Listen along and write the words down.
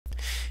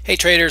Hey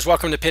traders,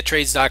 welcome to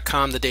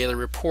PitTrades.com, the daily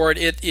report.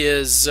 It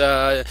is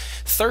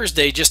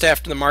Thursday, just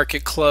after the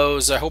market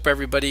close. I hope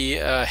everybody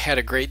had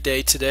a great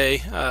day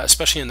today,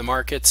 especially in the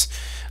markets.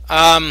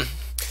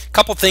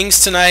 Couple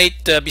things tonight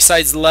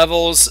besides the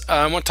levels.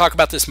 I want to talk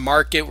about this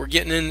market. We're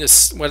getting in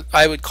this what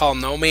I would call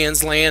no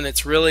man's land.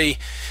 It's really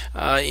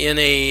in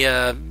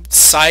a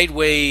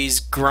sideways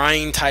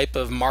grind type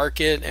of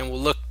market, and we'll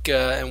look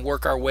and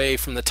work our way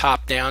from the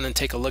top down and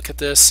take a look at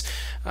this,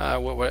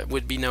 what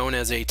would be known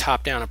as a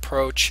top-down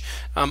approach.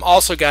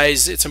 Also,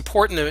 guys, it's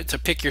important to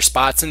pick your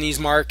spots in these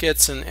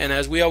markets, and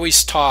as we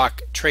always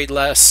talk, trade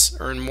less,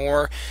 earn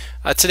more.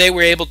 Today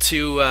we're able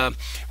to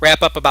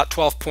wrap up about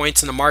 12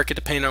 points in the market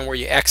depending on where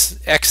you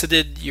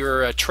exited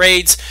your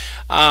trades.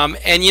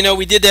 And you know,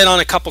 we did that on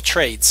a couple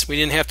trades. We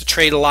didn't have to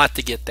trade a lot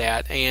to get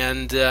that,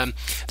 and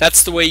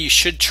that's the way you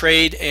should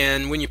trade.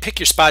 And when you pick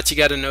your spots, you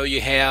got to know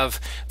you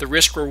have the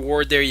risk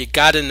reward there. You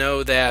got to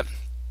know that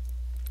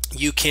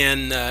you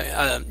can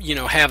you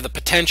know, have the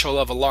potential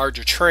of a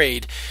larger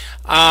trade,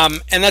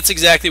 and that's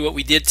exactly what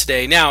we did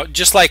today. Now,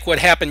 just like what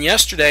happened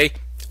yesterday,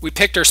 we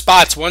picked our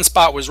spots. One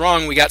spot was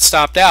wrong, we got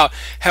stopped out.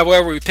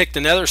 However, we picked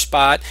another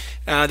spot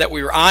that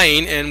we were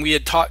eyeing, and we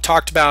had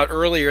talked about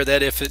earlier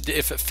that if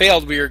it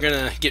failed, we were going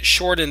to get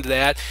short into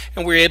that,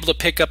 and we were able to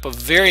pick up a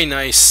very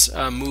nice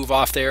move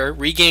off there,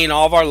 regain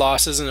all of our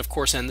losses, and of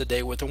course end the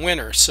day with a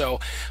winner.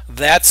 So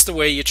that's the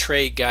way you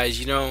trade,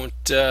 guys. You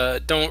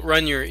don't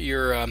run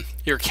your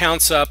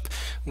accounts up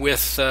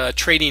with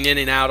trading in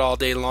and out all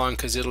day long,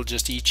 because it'll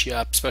just eat you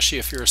up, especially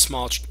if you're a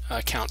small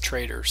account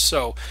trader.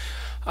 So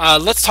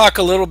let's talk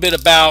a little bit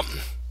about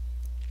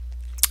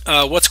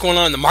what's going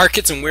on in the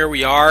markets and where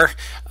we are.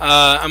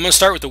 I'm going to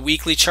start with the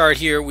weekly chart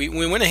here. We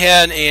went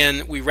ahead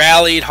and we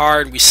rallied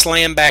hard. We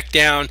slammed back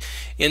down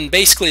in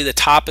basically the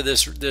top of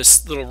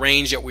this little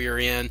range that we were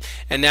in,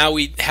 and now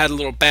we had a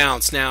little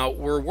bounce. Now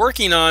we're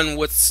working on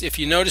what's, if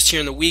you notice here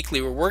in the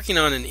weekly, we're working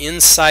on an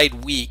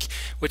inside week,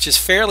 which is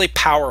fairly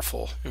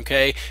powerful.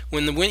 Okay,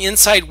 when the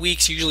inside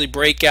weeks usually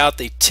break out,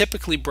 they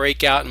typically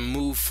break out and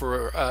move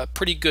for a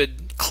pretty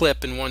good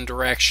clip in one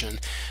direction.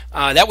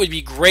 That would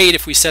be great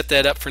if we set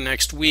that up for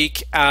next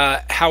week.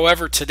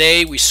 However,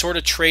 today we sort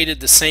of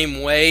traded the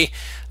same way.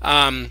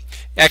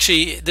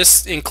 Actually,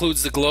 this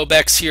includes the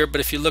Globex here,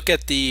 but if you look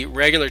at the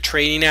regular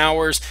trading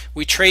hours,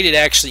 we traded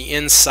actually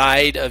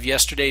inside of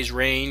yesterday's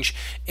range,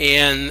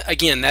 and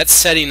again, that's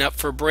setting up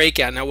for a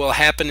breakout. Now, will it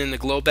happen in the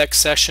Globex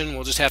session?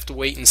 We'll just have to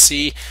wait and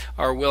see.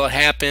 Or will it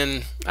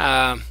happen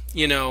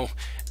you know,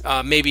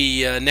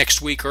 maybe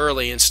next week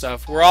early and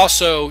stuff. We're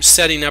also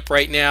setting up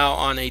right now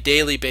on a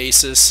daily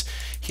basis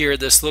here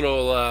this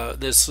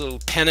little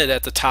pennant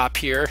at the top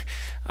here.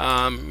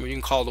 You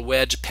can call it a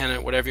wedge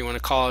pennant, whatever you want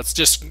to call it.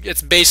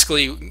 It's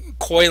basically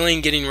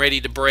coiling, getting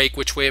ready to break.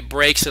 Which way it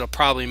breaks, it'll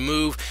probably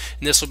move,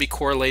 and this will be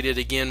correlated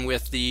again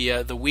with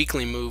the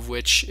weekly move,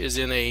 which is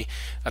in a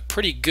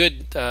pretty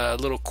good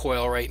little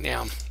coil right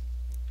now.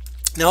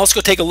 Now let's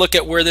go take a look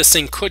at where this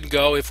thing could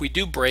go if we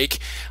do break,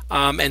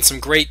 and some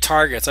great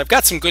targets. I've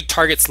got some good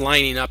targets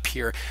lining up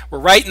here. We're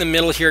right in the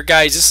middle here,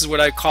 guys. This is what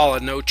I call a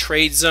no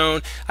trade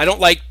zone. I don't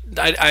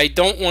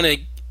want to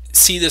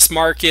see this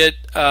market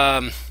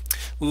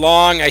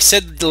long. I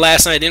said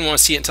last night I didn't want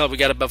to see it until we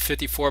got above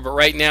 54, but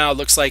right now it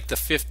looks like the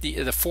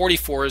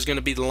 44 is going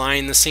to be the line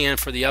in the sand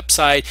for the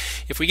upside.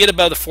 If we get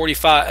above the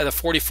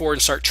 44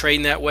 and start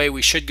trading that way,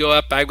 we should go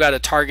up. I've got a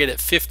target at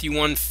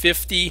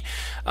 51.50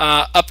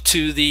 up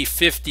to the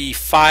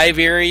 55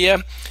 area,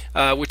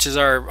 which is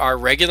our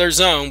regular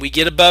zone. We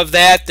get above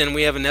that, then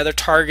we have another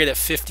target at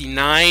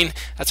 59.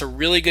 That's a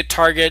really good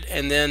target,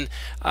 and then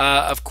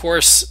of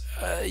course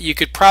you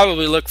could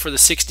probably look for the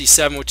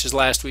 67, which is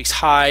last week's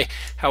high.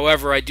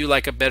 However, I do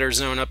like a better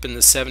zone up in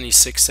the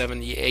 76,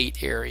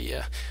 78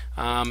 area.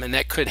 And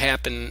that could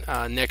happen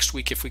next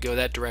week if we go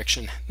that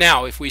direction.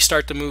 Now, if we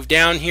start to move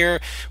down here,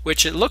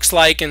 which it looks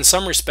like in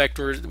some respect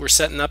we're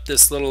setting up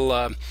this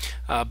little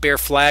bear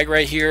flag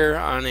right here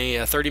on a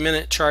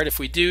 30-minute chart. If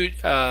we do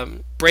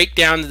break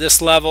down to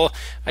this level,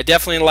 I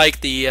definitely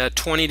like the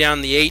 20 down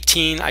to the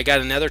 18. I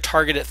got another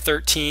target at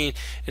 13,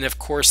 and of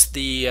course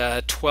the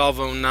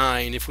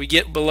 1209. If we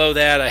get below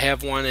that, I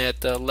have one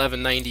at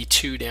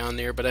 1192 down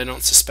there, but I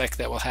don't suspect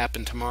that will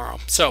happen tomorrow.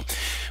 So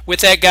with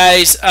that,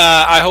 guys,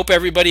 I hope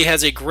everybody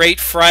has a great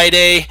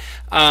Friday.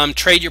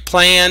 Trade your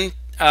plan.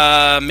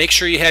 Make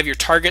sure you have your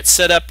targets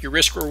set up, your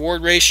risk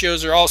reward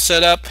ratios are all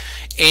set up,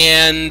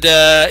 and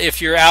if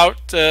you're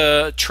out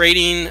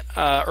trading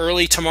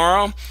early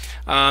tomorrow,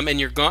 and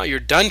you're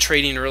done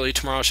trading early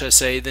tomorrow, should I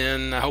say,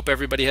 then I hope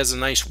everybody has a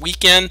nice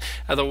weekend.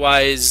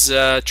 Otherwise,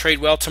 trade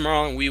well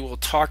tomorrow, and we will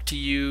talk to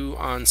you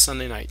on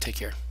Sunday night. Take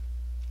care.